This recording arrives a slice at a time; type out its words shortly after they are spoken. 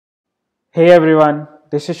Hey everyone,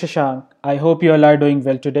 this is Shashank. I hope you all are doing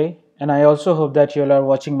well today, and I also hope that you all are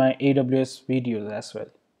watching my AWS videos as well.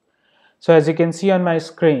 So, as you can see on my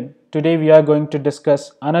screen, today we are going to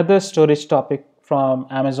discuss another storage topic from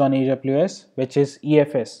Amazon AWS, which is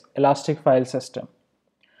EFS, Elastic File System.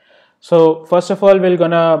 So, first of all, we're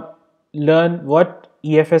gonna learn what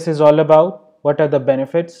EFS is all about, what are the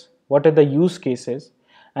benefits, what are the use cases,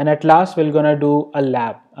 and at last, we're gonna do a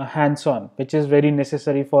lab, a hands-on, which is very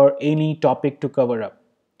necessary for any topic to cover up.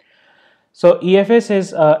 So EFS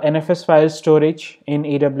is NFS file storage in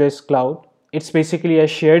AWS cloud. It's basically a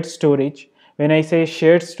shared storage. When I say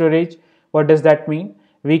shared storage, what does that mean?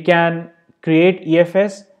 We can create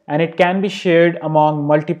EFS and it can be shared among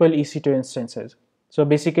multiple EC2 instances. So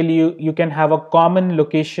basically you can have a common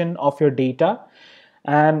location of your data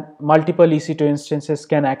and multiple EC2 instances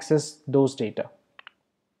can access those data.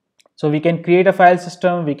 So we can create a file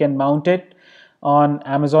system, we can mount it on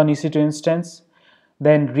Amazon EC2 instance,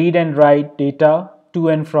 then read and write data to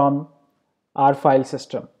and from our file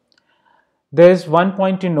system. There's one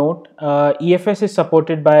point to note, EFS is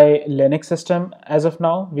supported by Linux system as of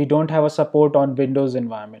now. We don't have a support on Windows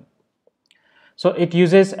environment. So it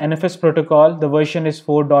uses NFS protocol, the version is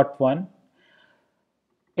 4.1.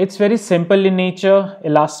 It's very simple in nature,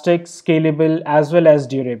 elastic, scalable as well as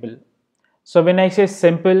durable. So when I say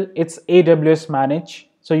simple, it's AWS managed.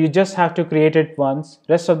 So you just have to create it once.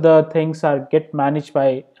 Rest of the things are get managed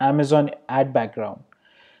by Amazon at background.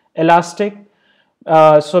 Elastic.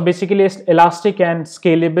 So basically it's elastic and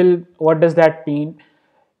scalable. What does that mean?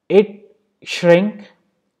 It shrink,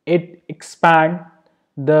 it expand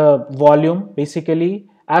the volume basically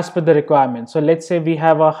as per the requirement. So let's say we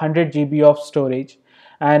have 100 GB of storage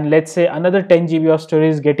and let's say another 10 GB of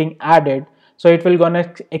storage is getting added. So it will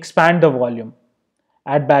gonna expand the volume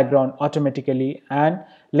at background automatically, and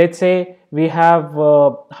let's say we have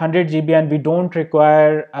 100 GB and we don't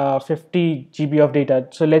require 50 GB of data.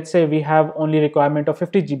 So let's say we have only requirement of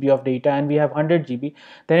 50 GB of data and we have 100 GB,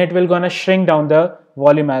 then it will gonna shrink down the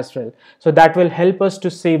volume as well. So that will help us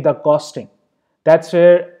to save the costing. That's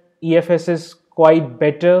where EFS is quite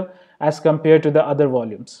better as compared to the other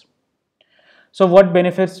volumes. So what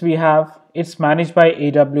benefits we have? It's managed by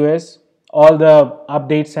AWS. All the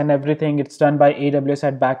updates and everything, it's done by AWS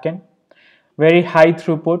at backend. Very high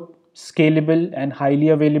throughput, scalable and highly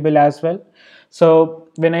available as well. So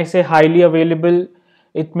when I say highly available,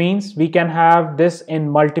 it means we can have this in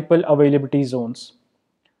multiple availability zones.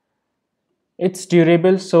 It's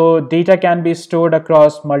durable, so data can be stored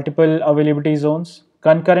across multiple availability zones.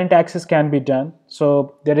 Concurrent access can be done,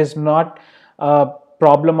 so there is not a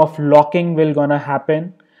problem of locking will gonna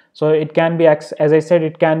happen. So it can be, as I said,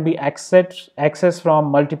 it can be access from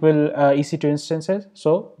multiple EC2 instances.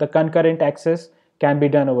 So the concurrent access can be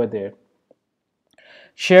done over there.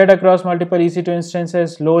 Shared across multiple EC2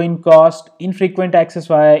 instances, low in cost, infrequent access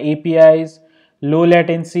via APIs, low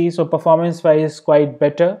latency, so performance wise quite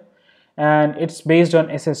better, and it's based on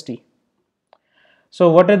SSD. So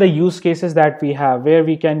what are the use cases that we have where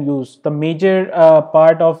we can use? The major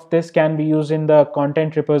part of this can be used in the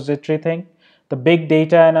content repository thing. The big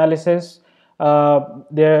data analysis,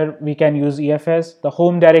 there we can use EFS. The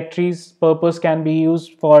home directories purpose can be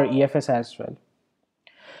used for EFS as well.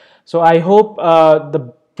 So I hope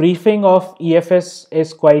the briefing of EFS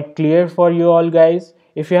is quite clear for you all guys.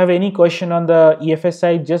 If you have any question on the EFS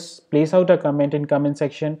side, just place out a comment in comment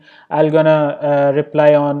section. I'll gonna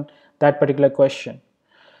reply on that particular question.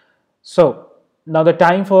 So now the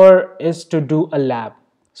time for is to do a lab.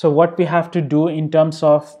 So what we have to do in terms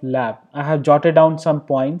of lab, I have jotted down some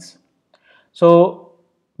points. So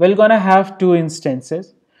we're gonna have two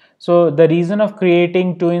instances. So the reason of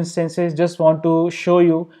creating two instances, just want to show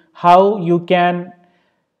you how you can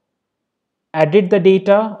edit the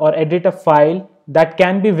data or edit a file that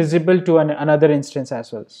can be visible to another instance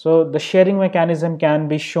as well. So the sharing mechanism can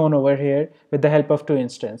be shown over here with the help of two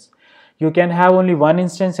instances. You can have only one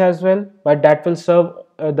instance as well, but that will serve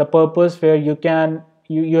the purpose where you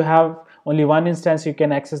have only one instance, you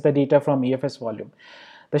can access the data from EFS volume.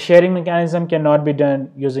 The sharing mechanism cannot be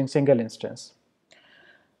done using single instance.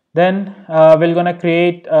 Then we're gonna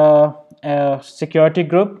create a security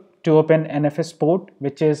group to open NFS port,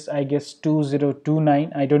 which is I guess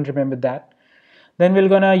 2029, I don't remember that. Then we're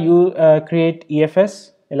gonna create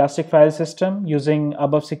EFS, Elastic File System, using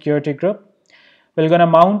above security group. We're gonna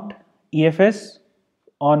mount EFS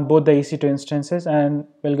on both the EC2 instances and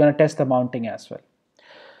we're gonna test the mounting as well.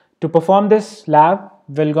 To perform this lab,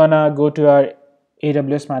 we're gonna go to our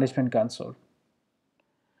AWS Management Console.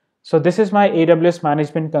 So this is my AWS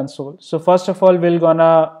Management Console. So first of all, we're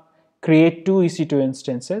gonna create two EC2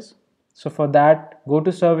 instances. So for that, go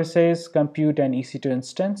to services, compute an EC2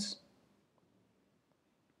 instance.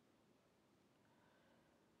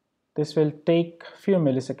 This will take a few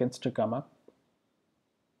milliseconds to come up.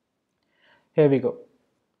 Here we go.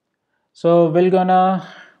 So we're gonna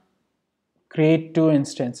create two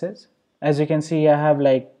instances. As you can see, I have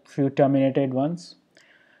like few terminated ones.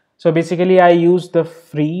 So basically I use the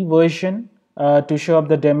free version to show up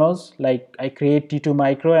the demos. Like I create T2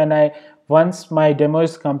 micro, and once my demo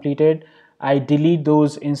is completed, I delete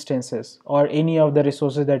those instances or any of the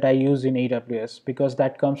resources that I use in AWS, because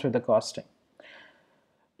that comes with the costing.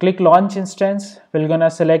 Click launch instance. We're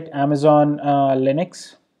gonna select Amazon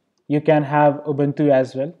Linux. You can have Ubuntu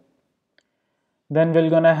as well. Then we're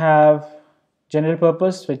gonna have general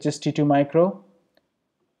purpose, which is T2 micro.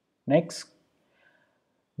 Next.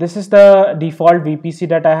 This is the default VPC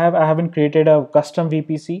that I have. I haven't created a custom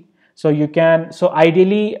VPC. So you can, so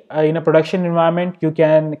ideally in a production environment, you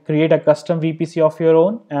can create a custom VPC of your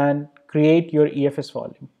own and create your EFS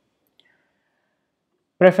volume.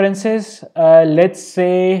 Preferences, let's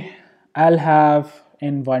say I'll have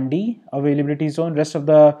in 1D availability zone. Rest of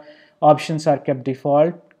the options are kept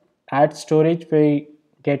default. Add storage, we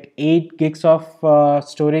get 8 gigs of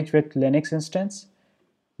storage with Linux instance.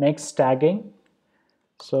 Next, tagging.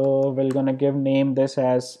 So we're gonna give name this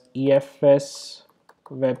as EFS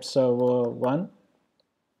web server 1.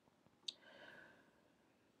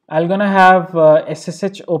 I'm gonna have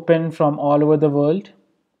SSH open from all over the world.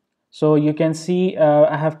 So you can see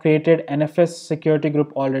I have created NFS security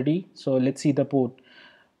group already. So let's see the port.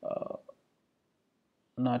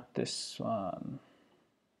 Not this one.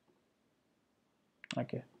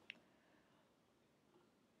 Okay.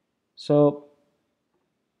 So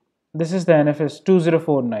this is the NFS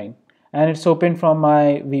 2049, and it's open from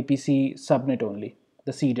my VPC subnet only,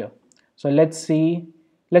 the seeder. So let's see,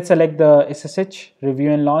 let's select the SSH,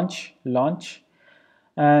 review and launch,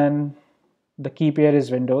 and the key pair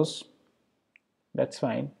is Windows. That's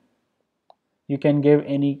fine. You can give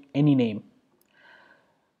any name.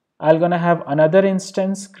 I'm gonna have another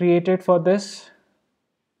instance created for this.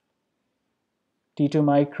 T2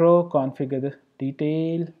 micro, configure the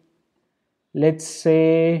detail. Let's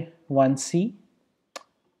say 1C,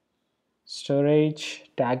 storage,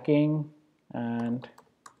 tagging, and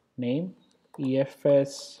name,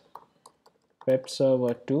 EFS web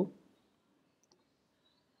server 2.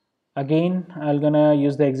 Again, I'm gonna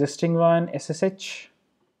use the existing one, SSH,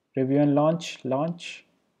 review and launch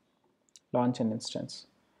an instance.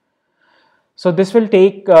 So this will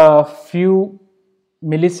take a few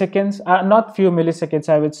milliseconds, not few milliseconds,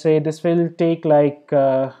 I would say this will take like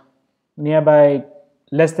nearby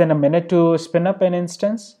less than a minute to spin up an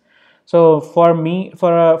instance. So for me,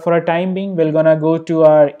 for a time being, we're gonna go to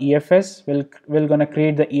our EFS. We're gonna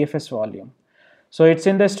create the EFS volume. So it's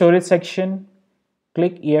in the storage section.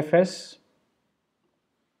 Click EFS.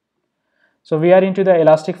 So we are into the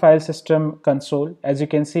Elastic File System console. As you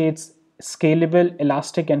can see, it's scalable,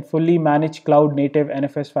 elastic, and fully managed cloud native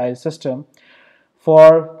NFS file system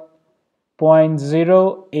for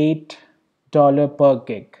 $0.08 per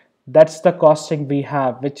gig. That's the costing we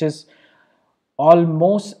have, which is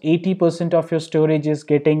almost 80% of your storage is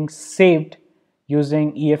getting saved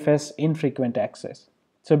using EFS infrequent access.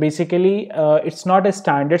 So basically, it's not a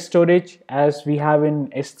standard storage as we have in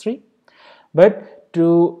S3, but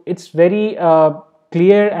it's very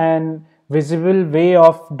clear and visible way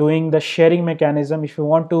of doing the sharing mechanism. If you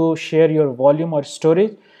want to share your volume or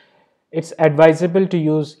storage, it's advisable to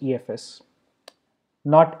use EFS,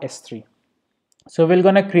 not S3. So we're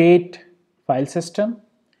gonna create file system.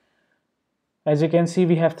 As you can see,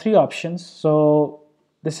 we have 3 options. So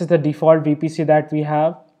this is the default VPC that we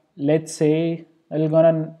have. Let's say I'm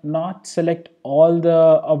gonna not select all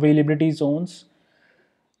the availability zones.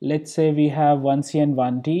 Let's say we have 1C and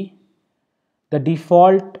 1D. The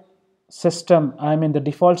default system, I'm in the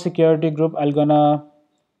default security group. I'm gonna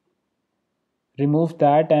remove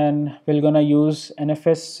that, and we're gonna use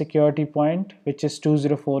NFS security point, which is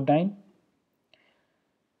 2049.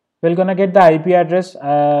 We're gonna get the IP address.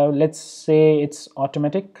 Let's say it's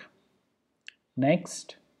automatic.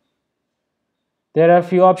 Next. There are a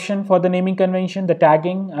few options for the naming convention. The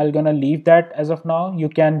tagging, I'm gonna leave that as of now. You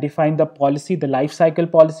can define the policy, the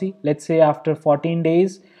lifecycle policy. Let's say after 14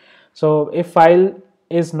 days. So if file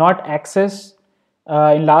is not accessed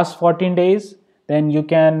in last 14 days, then you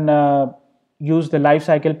can use the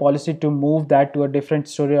lifecycle policy to move that to a different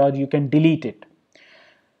storage, or you can delete it.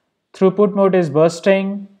 Throughput mode is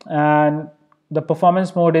bursting, and the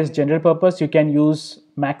performance mode is general purpose. You can use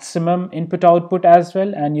maximum input output as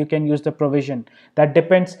well, and you can use the provision. That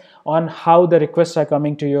depends on how the requests are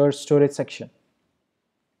coming to your storage section.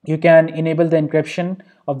 You can enable the encryption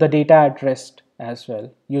of the data at rest as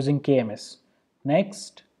well using KMS.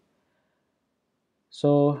 Next.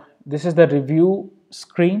 So this is the review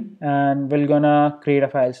screen, and we're gonna create a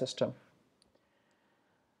file system.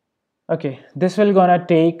 Okay, this will gonna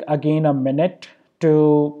take again a minute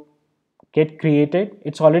to get created.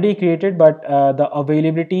 It's already created, but the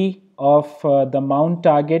availability of the mount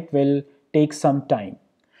target will take some time.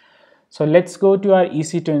 So let's go to our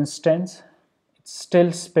EC2 instance. It's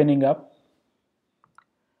still spinning up.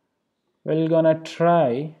 We're gonna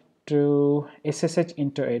try to SSH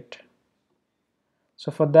into it.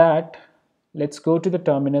 So for that, let's go to the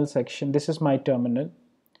terminal section. This is my terminal.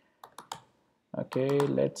 Okay,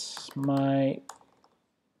 my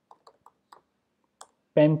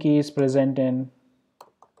PEM key is present in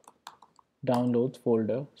downloads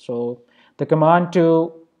folder. So the command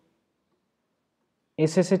to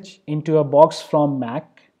SSH into a box from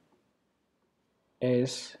Mac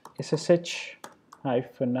is ssh-i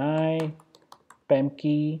PEM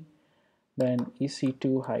key, then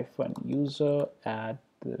EC2-user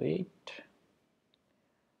 @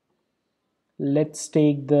 let's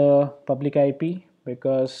take the public IP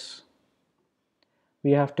because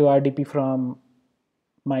we have to RDP from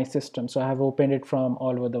my system, so I have opened it from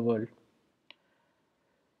all over the world.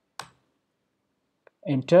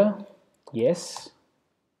 Enter. Yes,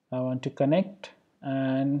 I want to connect,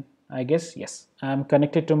 and I guess yes, I'm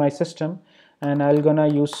connected to my system, and I'm gonna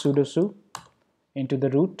use sudo su into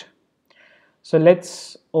the root. So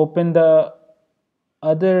let's open the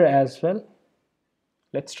other as well.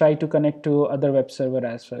 Let's try to connect to other web server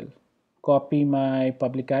as well. Copy my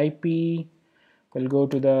public IP. We'll go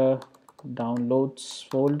to the downloads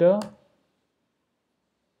folder.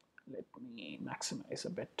 Let me maximize a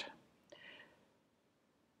bit.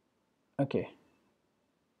 Okay.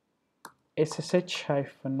 ssh-i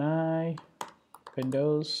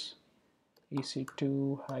Windows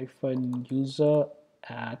EC2-user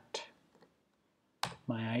at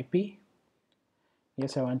my IP.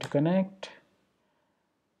 Yes, I want to connect.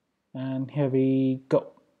 And here we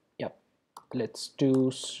go. Yep. Let's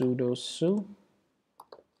do sudo su.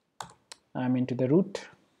 I'm into the root.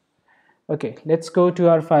 Okay, let's go to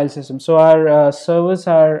our file system. So our servers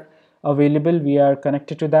are available. We are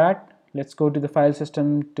connected to that. Let's go to the file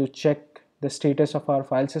system to check the status of our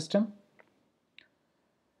file system.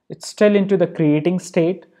 It's still into the creating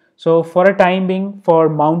state. So for a time being, for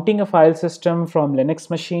mounting a file system from Linux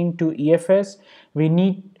machine to EFS, we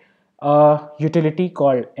need a utility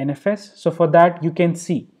called NFS. So for that, you can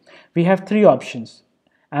see we have three options.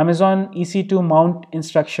 Amazon EC2 mount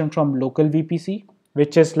instruction from local VPC,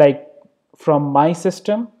 which is like from my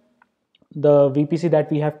system, the VPC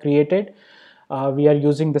that we have created. We are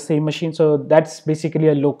using the same machine, so that's basically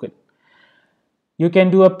a local. You can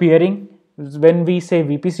do a peering. When we say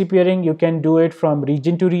VPC peering, you can do it from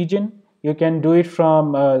region to region. You can do it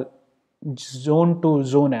from zone to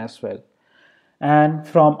zone as well, and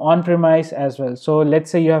from on-premise as well. So let's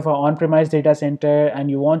say you have an on-premise data center and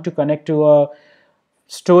you want to connect to a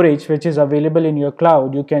storage which is available in your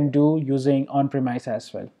cloud, you can do using on-premise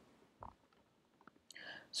as well.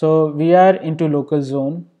 So we are into local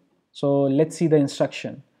zone. So let's see the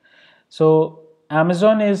instruction. So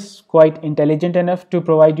Amazon is quite intelligent enough to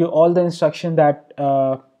provide you all the instruction that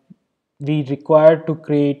we require to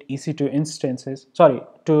create EC2 instances,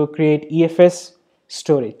 to create EFS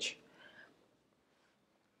storage.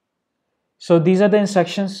 So these are the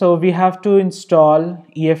instructions. So we have to install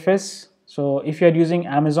EFS. So if you are using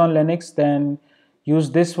Amazon Linux, then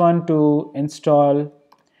use this one to install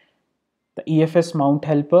the EFS mount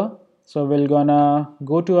helper. So we're gonna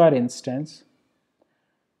go to our instance.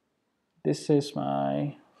 This is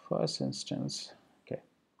my first instance. Okay,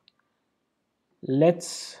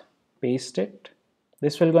 let's paste it.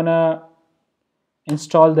 This will gonna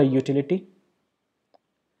install the utility,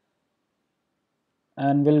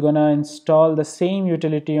 and we're gonna install the same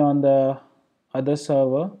utility on the other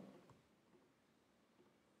server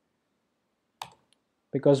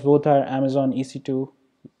because both are Amazon EC2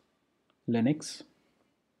 Linux.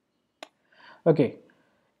 Okay,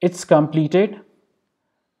 it's completed.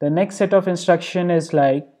 The next set of instruction is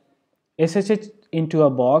like SSH into a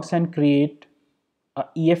box and create a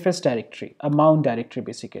EFS directory, a mount directory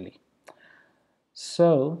basically.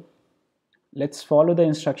 So let's follow the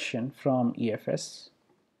instruction from EFS.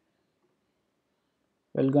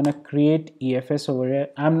 We're gonna create EFS over here.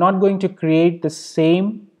 I'm not going to create the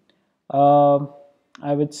same, I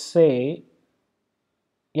would say,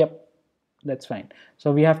 yep, that's fine.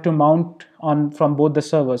 So we have to mount on from both the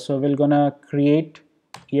servers. So we're gonna create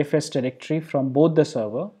EFS directory from both the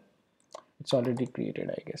server. It's already created,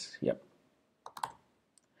 I guess. Yep.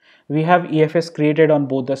 we have EFS created on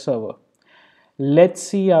both the server. Let's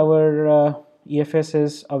see our EFS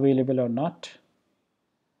is available or not.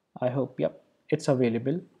 I hope, yep, it's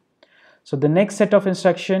available. So the next set of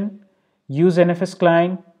instruction, use NFS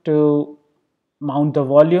client to mount the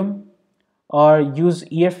volume, or use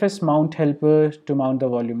EFS mount helper to mount the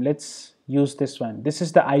volume. Let's use this one. This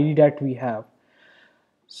is the ID that we have.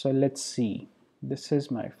 So let's see. This is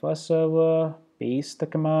my first server. Paste the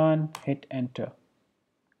command, hit enter.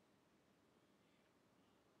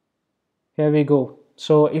 Here we go.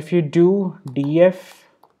 So if you do df-h,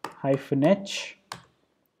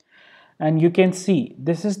 and you can see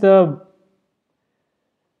this is the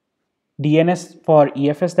DNS for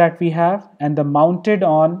EFS that we have, and the mounted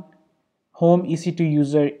on home EC2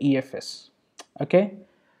 user EFS. Okay,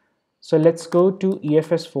 so let's go to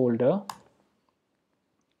EFS folder,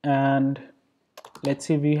 and let's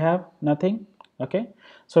see, we have nothing. Okay,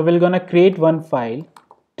 so we're gonna create one file,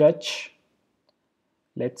 touch,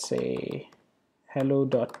 let's say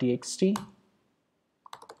hello.txt.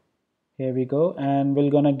 Here we go, and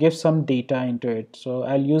we're gonna give some data into it. So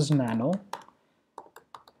I'll use nano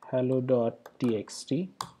hello.txt.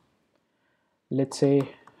 Let's say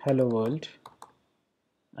hello world,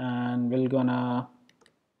 and we're gonna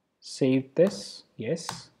save this.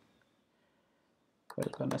 Yes,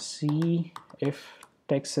 we're gonna see if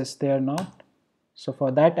text is there or not. So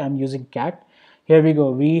for that I'm using cat. Here we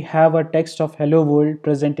go, we have a text of hello world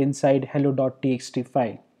present inside hello.txt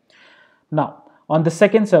file. Now on the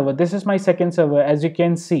second server, this is my second server, as you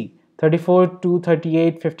can see 34,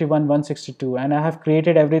 238, 51, 162, and I have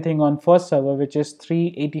created everything on first server, which is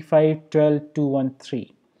 385, 12,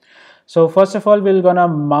 213. So first of all, we're gonna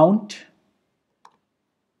mount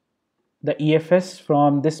the EFS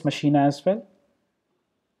from this machine as well.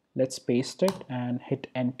 Let's paste it and hit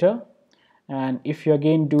enter. And if you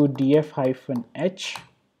again do df-h,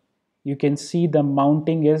 you can see the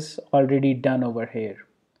mounting is already done over here.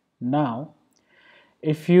 Now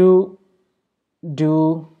if you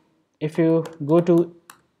go to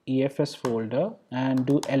EFS folder and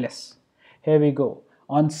do ls, here we go.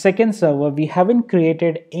 On second server, we haven't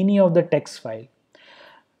created any of the text file.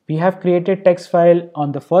 We have created text file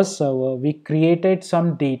on the first server. We created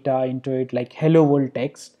some data into it, like hello world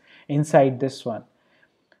text inside this one.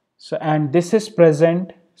 So, and this is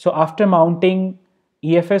present. So after mounting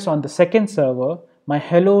EFS on the second server, my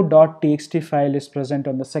hello.txt file is present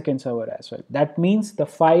on the second server as well. That means the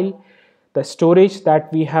file, the storage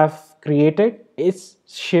that we have created is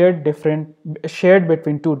shared between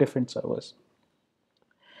two different servers.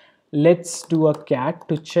 Let's do a cat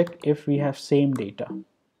to check if we have same data.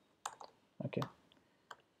 Okay,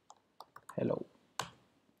 hello.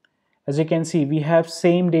 As you can see, we have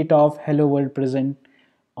same data of hello world present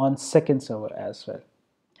on second server as well.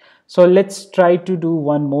 So let's try to do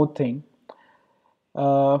one more thing.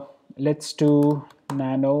 Let's do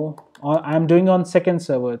nano. I'm doing on second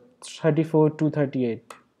server 34 to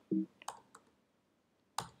 38.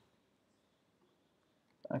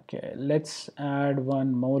 Okay, let's add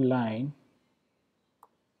one more line.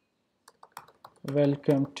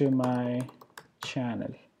 Welcome to my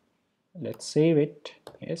channel. Let's save it.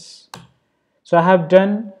 Yes. So I have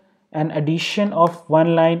done an addition of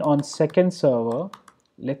one line on second server.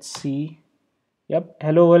 Let's see. Yep,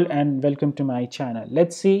 hello world and welcome to my channel.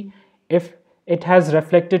 Let's see if it has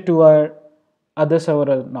reflected to our other server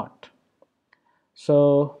or not.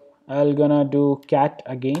 So I'm gonna do cat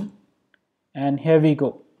again, and here we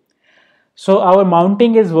go. So our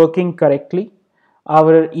mounting is working correctly.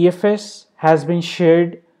 Our EFS has been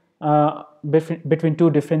shared between two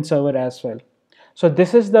different servers as well. So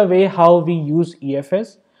this is the way how we use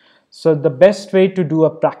EFS. So the best way to do a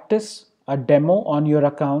practice, a demo on your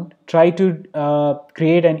account, try to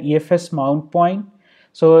create an EFS mount point.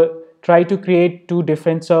 So try to create two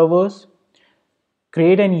different servers,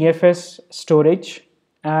 create an EFS storage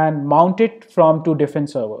and mount it from two different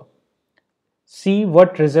servers. See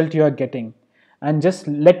what result you are getting, and just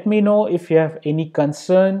let me know if you have any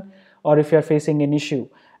concern or if you are facing an issue.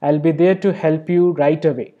 I'll be there to help you right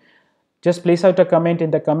away. Just place out a comment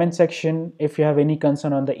in the comment section if you have any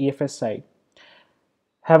concern on the EFS side.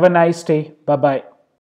 Have a nice day. Bye bye.